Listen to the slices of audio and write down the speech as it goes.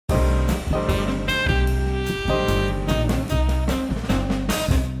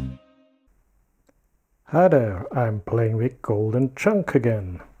Hi there, I'm playing with golden chunk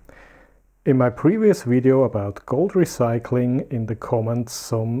again. In my previous video about gold recycling, in the comments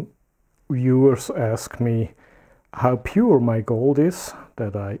some viewers asked me how pure my gold is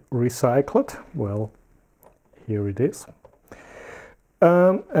that I recycled. Well, here it is.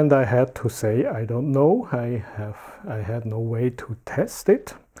 And I had to say I don't know, I had no way to test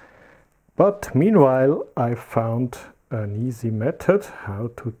it. But meanwhile I found an easy method how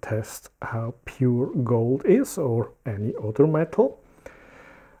to test how pure gold is or any other metal.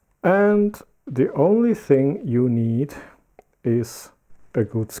 And the only thing you need is a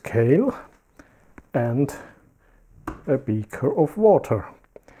good scale and a beaker of water.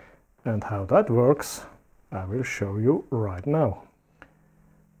 And how that works I will show you right now.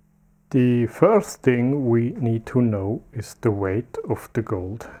 The first thing we need to know is the weight of the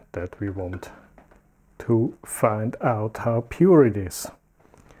gold that we want to find out how pure it is.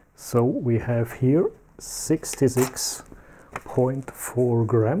 So we have here 66.4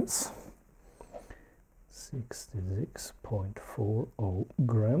 grams. 66.40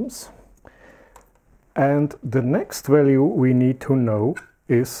 grams. And the next value we need to know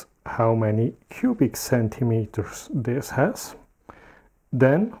is how many cubic centimeters this has.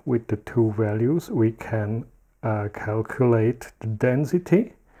 Then with the two values we can calculate the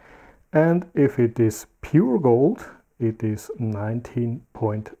density. And if it is pure gold, it is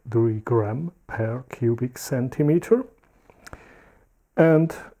 19.3 gram per cubic centimeter.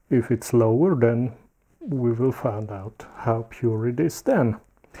 And if it's lower, then we will find out how pure it is then.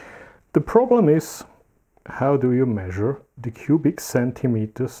 The problem is, how do you measure the cubic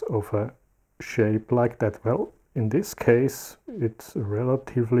centimeters of a shape like that? Well, in this case, it's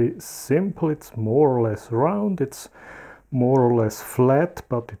relatively simple. It's more or less round. It's more or less flat,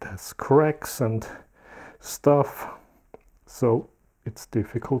 but it has cracks and stuff, so it's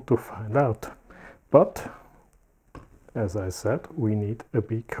difficult to find out. But as I said, we need a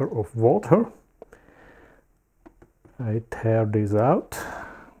beaker of water. I tear this out,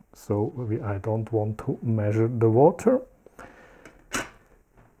 so I don't want to measure the water.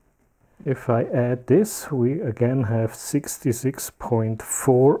 If I add this, we again have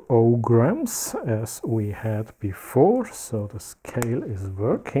 66.40 grams as we had before, so the scale is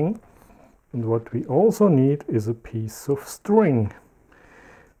working. And what we also need is a piece of string,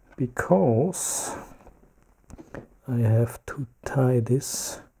 because I have to tie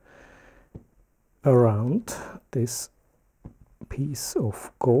this around this piece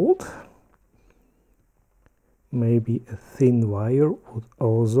of gold. Maybe a thin wire would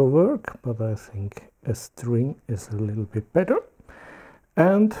also work, but I think a string is a little bit better.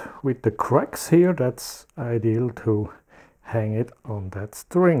 And with the cracks here, that's ideal to hang it on that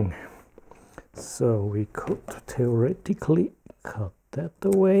string. So we could theoretically cut that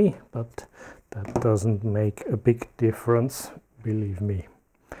away, but that doesn't make a big difference, believe me.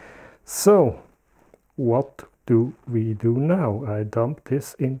 So what do we do now? I dump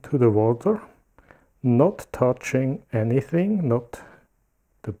this into the water, not touching anything, not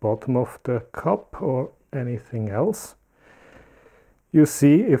the bottom of the cup or anything else. You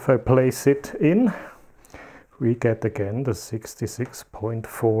see, if I place it in, we get again the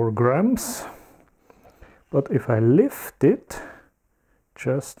 66.4 grams. But if I lift it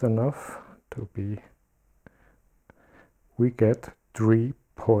just enough to be, we get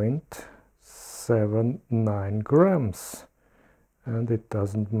 3.79 grams. And it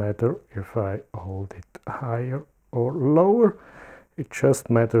doesn't matter if I hold it higher or lower. It just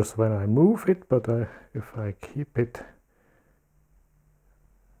matters when I move it, but if I keep it,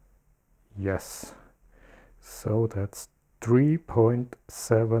 yes. So that's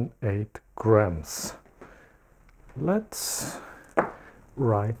 3.78 grams. Let's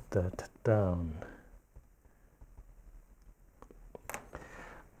write that down.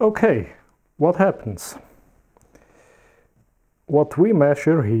 Okay, what happens? What we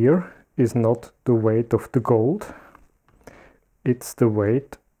measure here is not the weight of the gold, it's the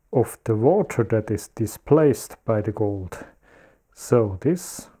weight of the water that is displaced by the gold. So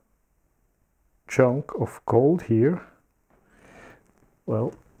this chunk of gold here,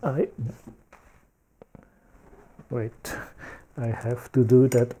 well, I have to do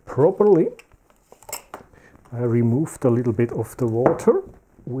that properly. I removed a little bit of the water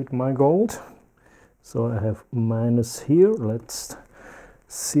with my gold. So I have minus here. Let's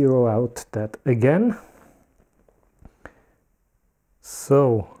zero out that again.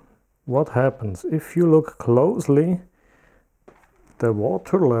 So what happens? If you look closely, the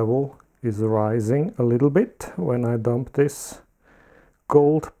water level is rising a little bit when I dump this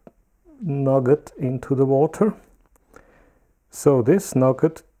gold nugget into the water. So this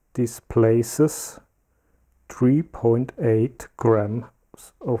nugget displaces 3.8 grams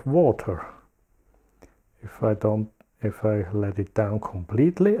of water. If I let it down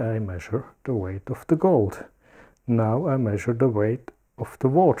completely, I measure the weight of the gold. Now I measure the weight of the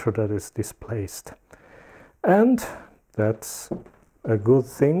water that is displaced. And that's a good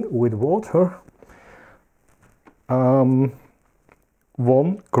thing with water. 1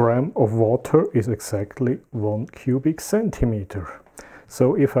 gram of water is exactly 1 cubic centimeter.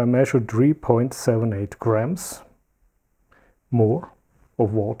 So if I measure 3.78 grams more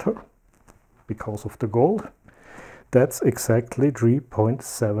of water because of the gold, that's exactly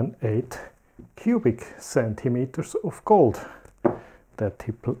 3.78 cubic centimeters of gold. That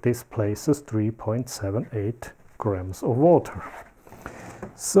displaces 3.78 grams of water.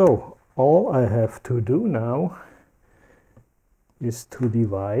 So all I have to do now is to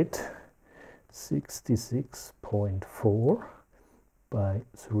divide 66.4 by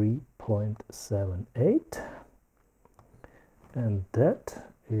 3.78, and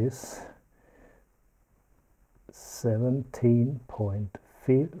that is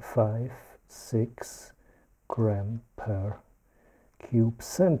 17.56 gram per cube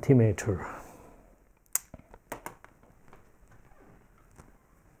centimeter.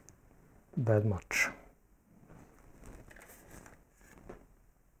 That much.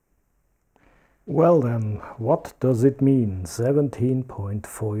 Well then, what does it mean?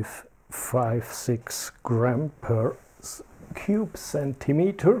 17.56 gram per cube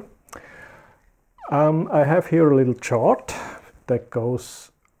centimeter. I have here a little chart that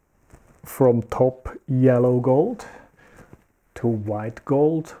goes from top yellow gold to white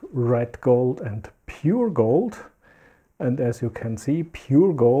gold, red gold and pure gold. And as you can see,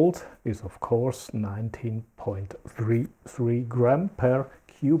 pure gold is of course 19.33 gram per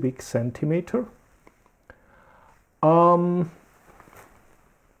cubic centimeter. I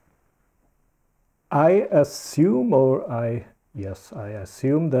assume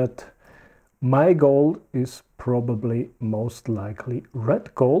that my gold is probably most likely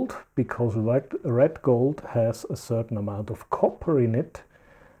red gold, because red gold has a certain amount of copper in it,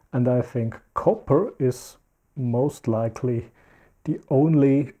 and I think copper is most likely the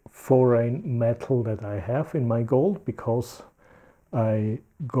only foreign metal that I have in my gold, because I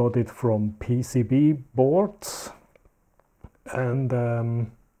got it from PCB boards, and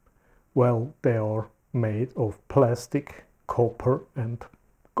well, they are made of plastic, copper and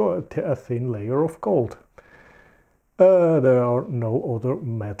a thin layer of gold. There are no other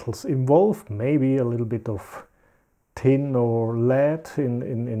metals involved, maybe a little bit of tin or lead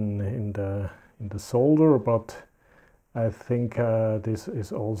in the solder, but I think this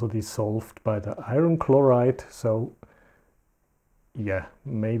is also dissolved by the iron chloride, so yeah,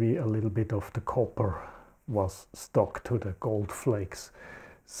 maybe a little bit of the copper was stuck to the gold flakes.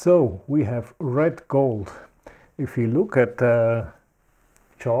 So we have red gold. If you look at the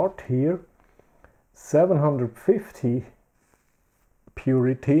chart here, 750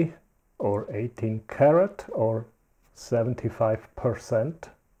 purity or 18 karat or 75%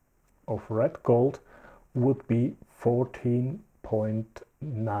 of red gold would be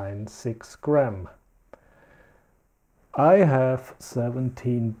 14.96 gram. I have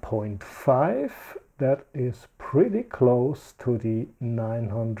 17.5, that is pretty close to the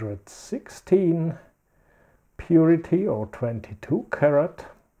 916 purity or 22 karat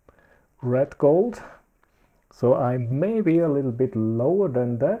red gold. So I may be a little bit lower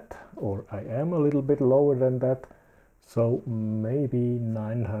than that, or I am a little bit lower than that, so maybe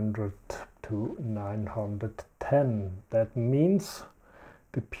 900 to 910. That means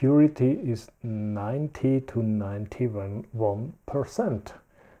the purity is 90 to 91%.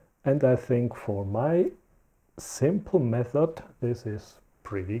 And I think for my simple method, this is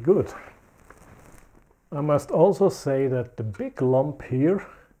pretty good. I must also say that the big lump here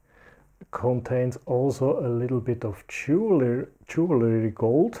contains also a little bit of jewelry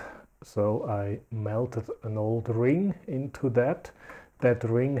gold. So I melted an old ring into that. That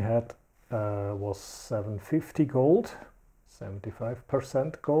ring had was 750 gold,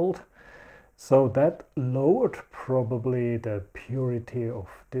 75% gold. So that lowered probably the purity of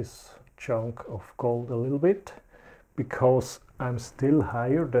this chunk of gold a little bit, because I'm still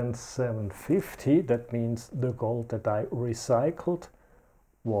higher than 750. That means the gold that I recycled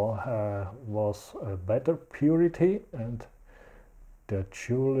was a better purity, and the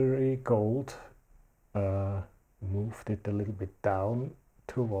jewelry gold moved it a little bit down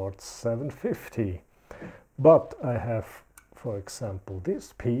towards 750. But I have, for example,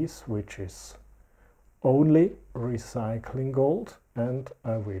 this piece, which is only recycling gold, and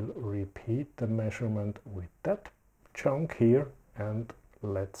I will repeat the measurement with that chunk here, and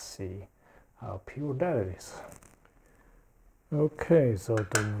let's see how pure that is. Okay, so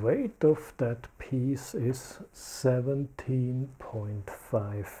the weight of that piece is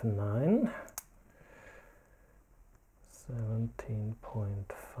 17.59.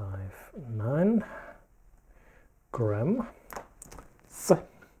 17.59 gram.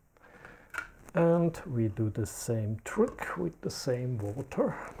 And we do the same trick with the same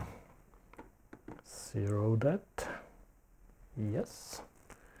water. Zero that. Yes.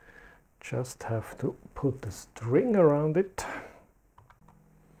 Just have to put the string around it.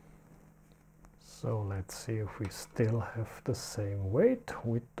 So let's see if we still have the same weight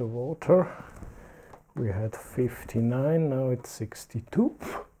with the water. We had 59, now it's 62.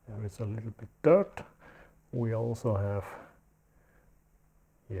 There is a little bit dirt. We also have,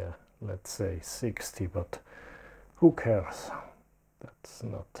 yeah, let's say 60, but who cares? That's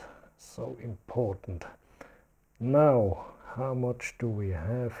not so important. Now, how much do we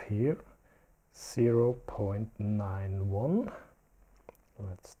have here? 0.91.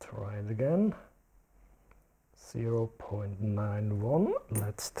 Let's try it again. 0.91.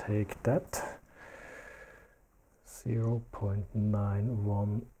 Let's take that.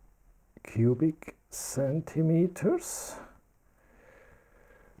 0.91 cubic centimeters.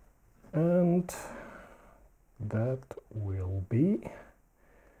 And that will be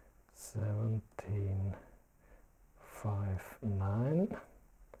 17.59.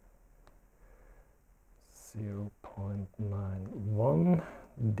 0.91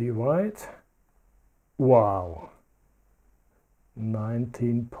 divide, wow,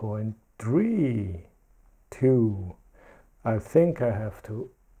 19.32. I think I have to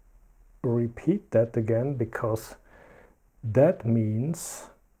repeat that again, because that means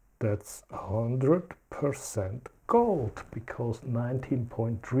that's 100% gold, because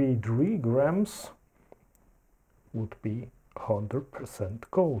 19.33 grams would be 100%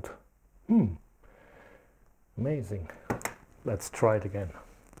 gold. Amazing. Let's try it again.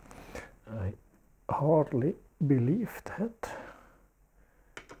 I hardly believe that.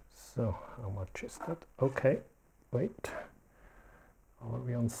 So how much is that? Okay, wait. Are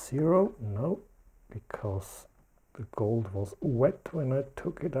we on zero? No, because the gold was wet when I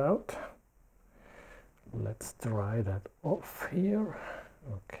took it out. Let's dry that off here.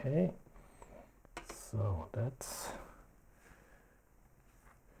 Okay, so that's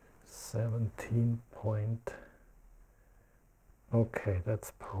 17 point. Okay,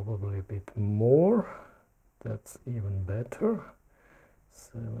 that's probably a bit more. That's even better.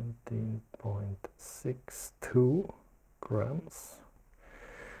 17.62 grams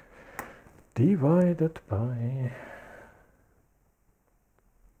divided by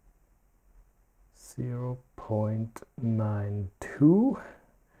 0.92.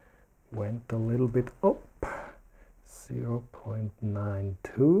 Went a little bit up.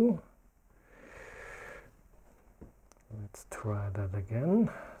 0.92. Let's try that again.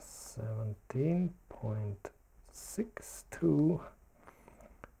 17.62.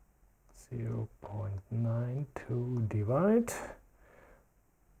 0.92 divide.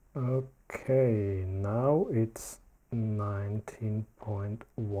 Okay, now it's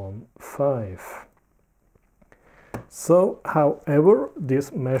 19.15. So, however,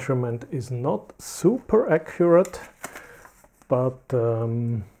 this measurement is not super accurate, but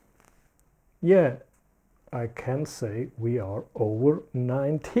yeah, I can say we are over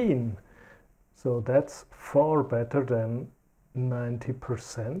 19. So that's far better than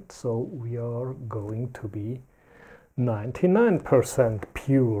 90%. So we are going to be 99%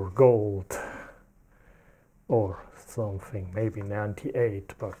 pure gold, or something, maybe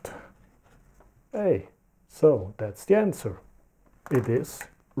 98, but hey, so that's the answer. It is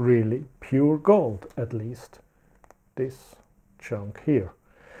really pure gold, at least this chunk here.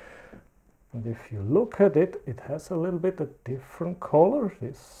 And if you look at it, it has a little bit a different color.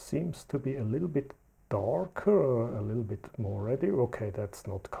 This seems to be a little bit darker, a little bit more ready. Okay, that's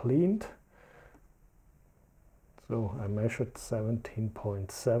not cleaned. So I measured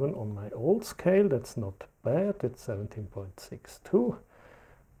 17.7 on my old scale. That's not bad. It's 17.62.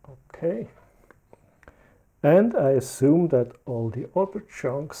 Okay. And I assume that all the other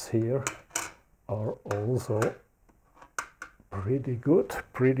chunks here are also pretty good,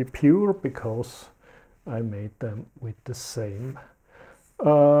 pretty pure, because I made them with the same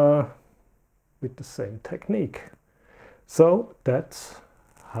technique. So that's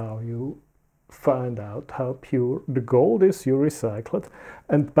how you find out how pure the gold is you recycle it.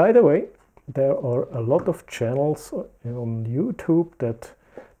 And by the way, there are a lot of channels on YouTube that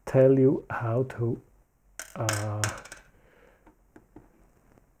tell you how to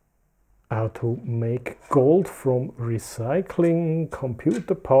make gold from recycling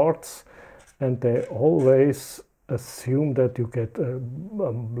computer parts, and they always assume that you get a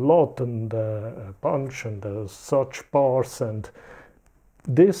lot and a bunch and such bars, and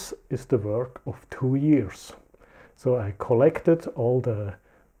this is the work of 2 years. So I collected all the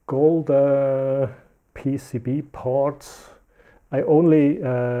gold PCB parts. I only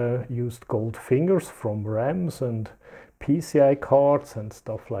used gold fingers from RAMs and PCI cards and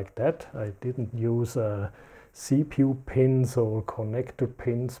stuff like that. I didn't use CPU pins or connector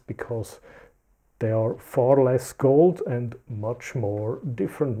pins because they are far less gold and much more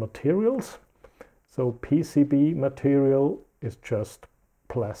different materials. So PCB material is just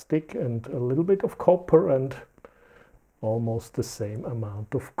plastic and a little bit of copper and almost the same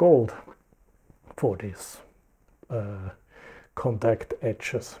amount of gold for these contact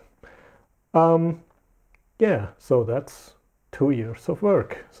edges. Yeah, so that's 2 years of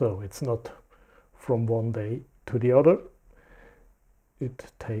work. So it's not from one day to the other.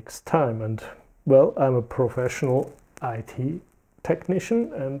 It takes time, and well, I'm a professional IT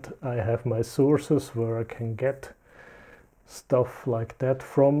technician and I have my sources where I can get stuff like that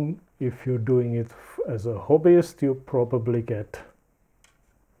from. If you're doing it as a hobbyist, you probably get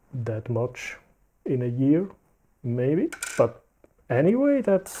that much in a year, maybe. But anyway,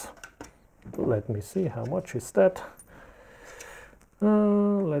 that's, let me see, how much is that?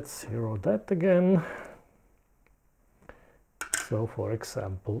 Let's zero that again. So for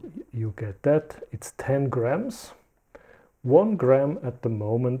example, you get that, it's 10 grams. 1 gram at the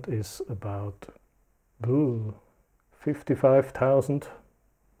moment is about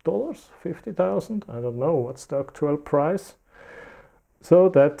 $55,000, 50,000, I don't know what's the actual price. So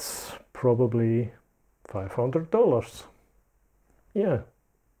that's probably $500. Yeah.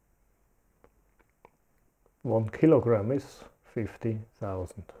 1 kilogram is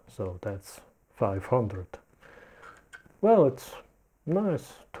 50,000, so that's 500. Well, it's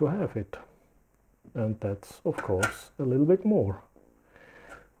nice to have it. And that's, of course, a little bit more.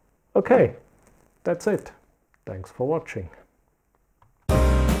 Okay, that's it. Thanks for watching.